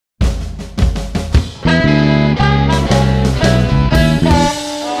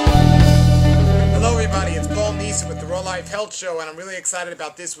Health Show, and I'm really excited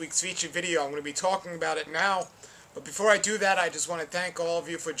about this week's featured video. I'm going to be talking about it now. But before I do that, I just want to thank all of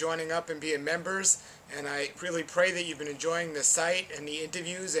you for joining up and being members. And I really pray that you've been enjoying the site and the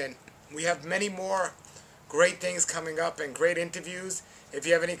interviews. And we have many more great things coming up and great interviews. If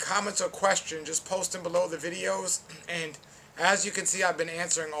you have any comments or questions, just post them below the videos. And as you can see, I've been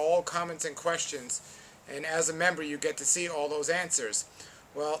answering all comments and questions. And as a member, you get to see all those answers.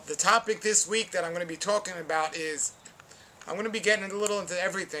 Well, the topic this week that I'm going to be talking about is, I'm going to be getting a little into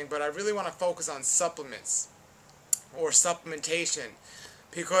everything, but I really want to focus on supplements or supplementation,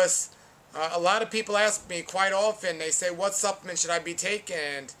 because a lot of people ask me quite often, they say, what supplement should I be taking?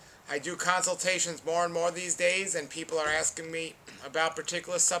 And I do consultations more and more these days, and people are asking me about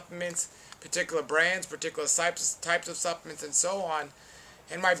particular supplements, particular brands, particular types of supplements, and so on.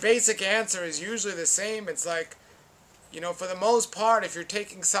 And my basic answer is usually the same. It's like, for the most part, if you're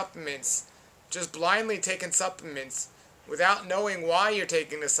taking supplements, just blindly taking supplements, without knowing why you're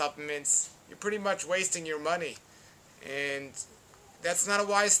taking the supplements, you're pretty much wasting your money. And that's not a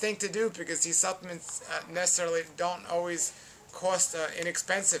wise thing to do, because these supplements necessarily don't always cost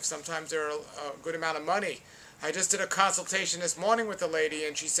inexpensive. Sometimes they're a good amount of money. I just did a consultation this morning with a lady,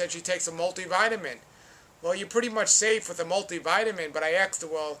 and she said she takes a multivitamin. Well, you're pretty much safe with a multivitamin, but I asked her,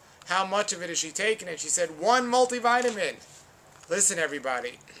 well, how much of it is she taking? And she said, one multivitamin. Listen,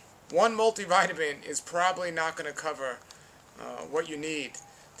 everybody, one multivitamin is probably not going to cover what you need.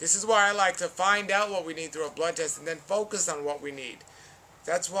 This is why I like to find out what we need through a blood test and then focus on what we need.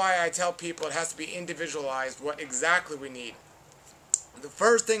 That's why I tell people it has to be individualized, what exactly we need. The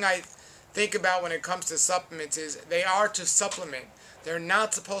first thing I think about when it comes to supplements is they are to supplement. They're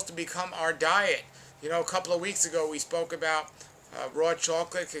not supposed to become our diet. A couple of weeks ago we spoke about raw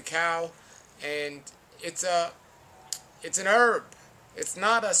chocolate, cacao, and it's an herb. It's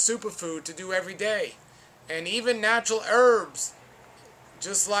not a superfood to do every day. And even natural herbs,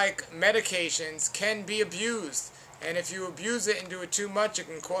 just like medications, can be abused. And if you abuse it and do it too much, it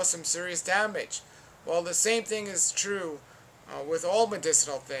can cause some serious damage. Well, the same thing is true with all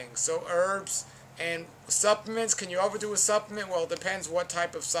medicinal things. So herbs and supplements, can you overdo a supplement? Well, it depends what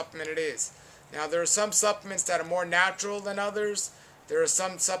type of supplement it is. Now, there are some supplements that are more natural than others. There are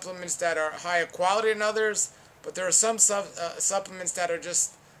some supplements that are higher quality than others. But there are some supplements that are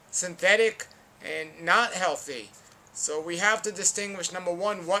just synthetic and not healthy. So we have to distinguish, number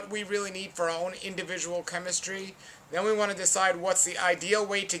one, what we really need for our own individual chemistry. Then we want to decide what's the ideal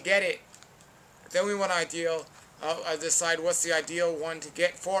way to get it. Then we want to decide what's the ideal one to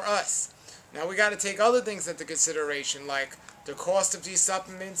get for us. Now we got to take other things into consideration, like the cost of these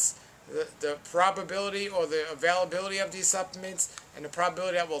supplements, the probability or the availability of these supplements, and the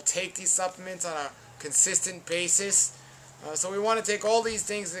probability that we'll take these supplements on a consistent basis. So we want to take all these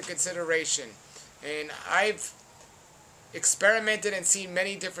things into consideration. And I've experimented and seen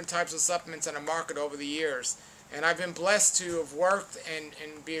many different types of supplements on the market over the years. And I've been blessed to have worked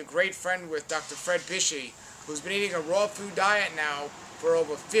and be a great friend with Dr. Fred Bishy, who's been eating a raw food diet now for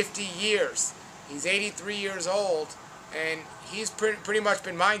over 50 years. He's 83 years old, and he's pretty much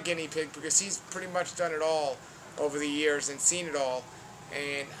been my guinea pig, because he's pretty much done it all over the years and seen it all.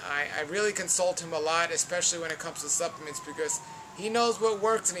 And I really consult him a lot, especially when it comes to supplements, because he knows what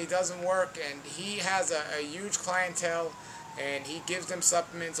works and he doesn't work, and he has a huge clientele, and he gives them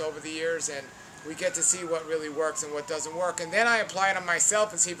supplements over the years, and we get to see what really works and what doesn't work. And then I apply it on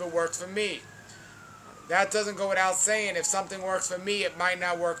myself and see if it works for me. That doesn't go without saying. If something works for me, it might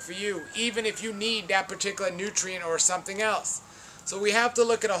not work for you, even if you need that particular nutrient or something else. So we have to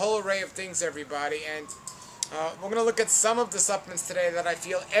look at a whole array of things, everybody, and we're going to look at some of the supplements today that I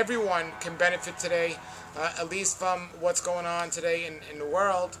feel everyone can benefit today, at least from what's going on today in the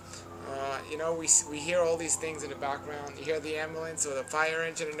world. We hear all these things in the background. You hear the ambulance or the fire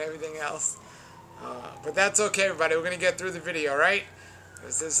engine and everything else. But that's okay, everybody. We're going to get through the video, right?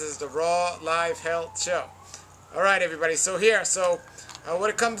 This is the Raw Live Health Show. All right, everybody. So what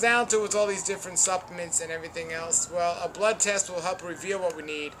it comes down to is all these different supplements and everything else. Well, a blood test will help reveal what we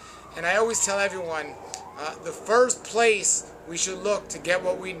need. And I always tell everyone, the first place we should look to get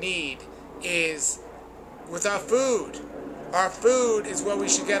what we need is with our food. Our food is where we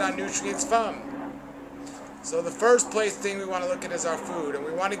should get our nutrients from. So the first thing we want to look at is our food, and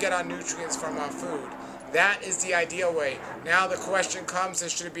we want to get our nutrients from our food. That is the ideal way. Now the question comes,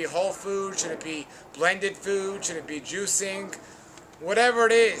 should it be whole food? Should it be blended food? Should it be juicing? Whatever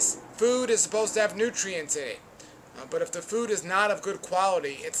it is, food is supposed to have nutrients in it. But if the food is not of good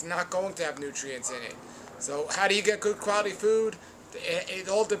quality, it's not going to have nutrients in it. So how do you get good quality food? It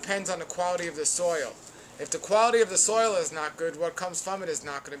all depends on the quality of the soil. If the quality of the soil is not good, what comes from it is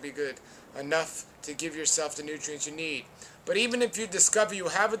not going to be good. enough to give yourself the nutrients you need. But even if you discover you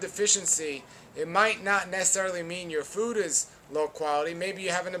have a deficiency, it might not necessarily mean your food is low quality. Maybe you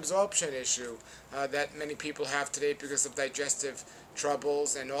have an absorption issue that many people have today because of digestive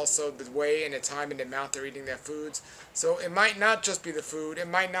troubles and also the way and the time and the amount they're eating their foods. So it might not just be the food. It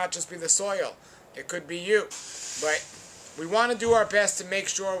might not just be the soil. It could be you. But we want to do our best to make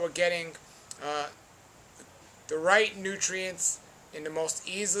sure we're getting the right nutrients in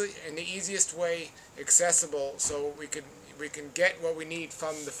the easiest way accessible, so we can get what we need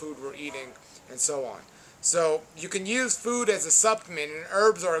from the food we're eating and so on. So you can use food as a supplement, and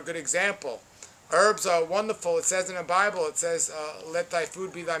herbs are a good example. Herbs are wonderful. It says in the Bible, it says, let thy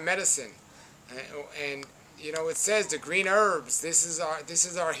food be thy medicine. And you know, it says the green herbs, this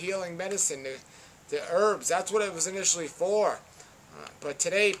is our healing medicine. The herbs, that's what it was initially for. But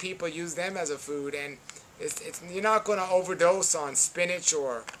today people use them as a food, and you're not going to overdose on spinach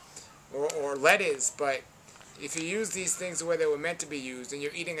or lettuce, but if you use these things the way they were meant to be used and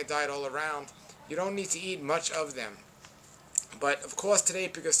you're eating a diet all around, you don't need to eat much of them. But of course today,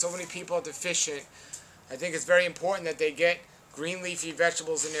 because so many people are deficient, I think it's very important that they get green leafy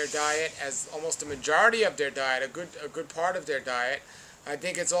vegetables in their diet as almost a majority of their diet, a good part of their diet. I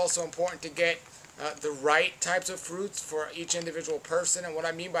think it's also important to get the right types of fruits for each individual person, and what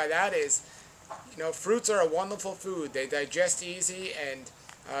I mean by that is, you know, fruits are a wonderful food. They digest easy, and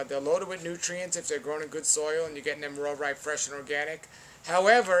they're loaded with nutrients if they're grown in good soil and you're getting them raw, ripe, fresh, and organic.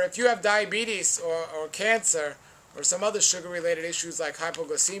 However, if you have diabetes or cancer or some other sugar-related issues like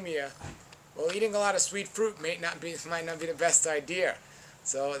hypoglycemia, well, eating a lot of sweet fruit might not be the best idea.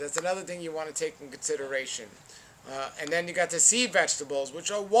 So that's another thing you want to take in consideration. And then you got the seed vegetables,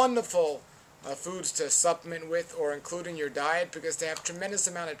 which are wonderful foods to supplement with or include in your diet because they have tremendous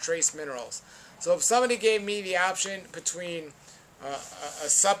amount of trace minerals. So if somebody gave me the option between a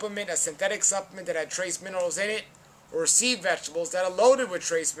supplement, a synthetic supplement that had trace minerals in it, or seed vegetables that are loaded with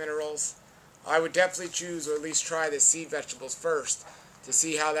trace minerals, I would definitely choose, or at least try, the seed vegetables first to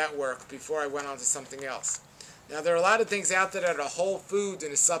see how that worked before I went on to something else. Now, there are a lot of things out there that are whole foods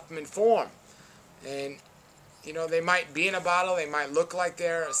in a supplement form, and you know, they might be in a bottle, they might look like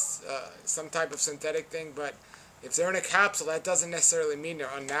they're some type of synthetic thing, but if they're in a capsule, that doesn't necessarily mean they're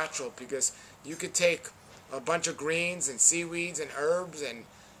unnatural, because you could take a bunch of greens and seaweeds and herbs and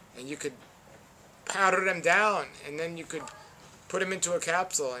you could powder them down, and then you could put them into a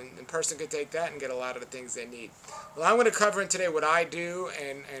capsule, and the person could take that and get a lot of the things they need. Well, I'm going to cover in today what I do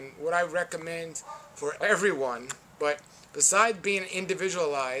and what I recommend for everyone, but besides being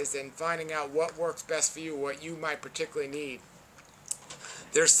individualized and finding out what works best for you, what you might particularly need,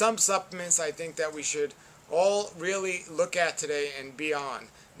 there's some supplements I think that we should all really look at today and be on.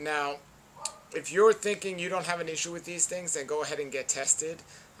 Now, if you're thinking you don't have an issue with these things, then go ahead and get tested.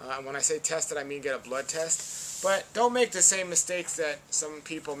 When I say tested, I mean get a blood test. But don't make the same mistakes that some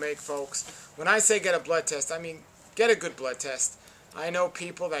people make, folks. When I say get a blood test, I mean get a good blood test. I know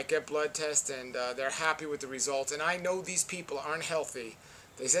people that get blood tests and they're happy with the results, and I know these people aren't healthy.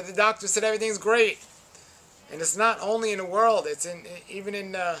 They said the doctor said everything's great, and it's not only in the world; it's even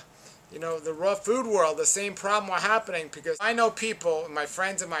in you know, the raw food world. The same problem are happening, because I know people, my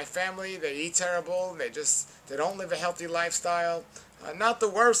friends and my family, they eat terrible. They don't live a healthy lifestyle. Not the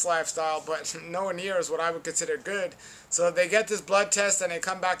worst lifestyle, but nowhere near as what I would consider good. So they get this blood test and they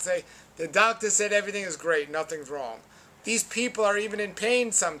come back and say, the doctor said everything is great, nothing's wrong. These people are even in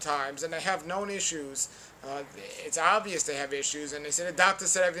pain sometimes, and they have known issues. It's obvious they have issues, and they say the doctor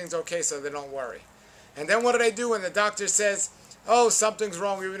said everything's okay, so they don't worry. And then what do they do when the doctor says, oh, something's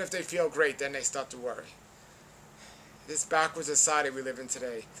wrong, even if they feel great? Then they start to worry. This backwards society we live in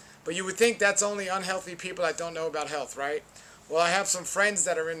today. But you would think that's only unhealthy people that don't know about health, right? Well, I have some friends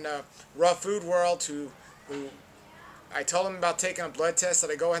that are in the raw food world who I told them about taking a blood test, so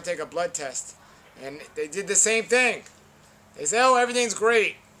they go and take a blood test. And they did the same thing. They say, oh, everything's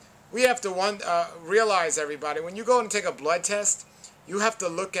great. We have to realize, everybody, when you go and take a blood test, you have to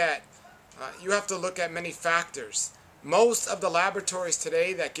look at many factors. Most of the laboratories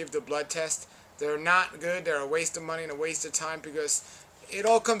today that give the blood test, they're not good. They're a waste of money and a waste of time, because it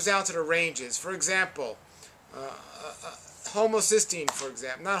all comes down to the ranges. For example, homocysteine, for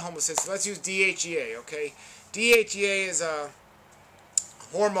example. Not homocysteine. Let's use DHEA, okay? DHEA is a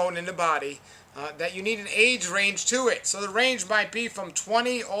hormone in the body that you need an age range to it. So the range might be from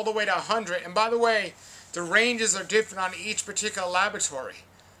 20 all the way to 100. And by the way, the ranges are different on each particular laboratory.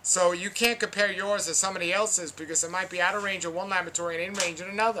 So you can't compare yours to somebody else's, because it might be out of range in one laboratory and in range in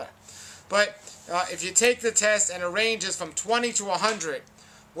another. But if you take the test and the range is from 20 to 100,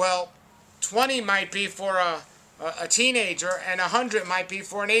 well, 20 might be for a a teenager, and 100 might be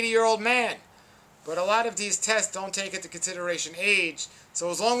for an 80-year-old man. But a lot of these tests don't take into consideration age. So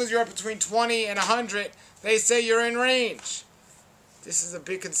as long as you're between 20 and 100, they say you're in range. This is a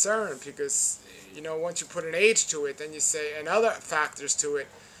big concern because, you know, once you put an age to it, then you say, and other factors to it,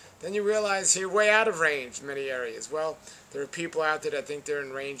 then you realize you're way out of range in many areas. Well, there are people out there that think they're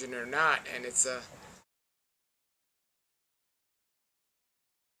in range and they're not, and it's a...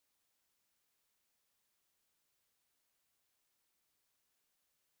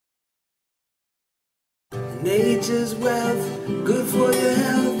 Nature's wealth, good for your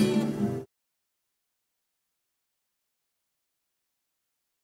health.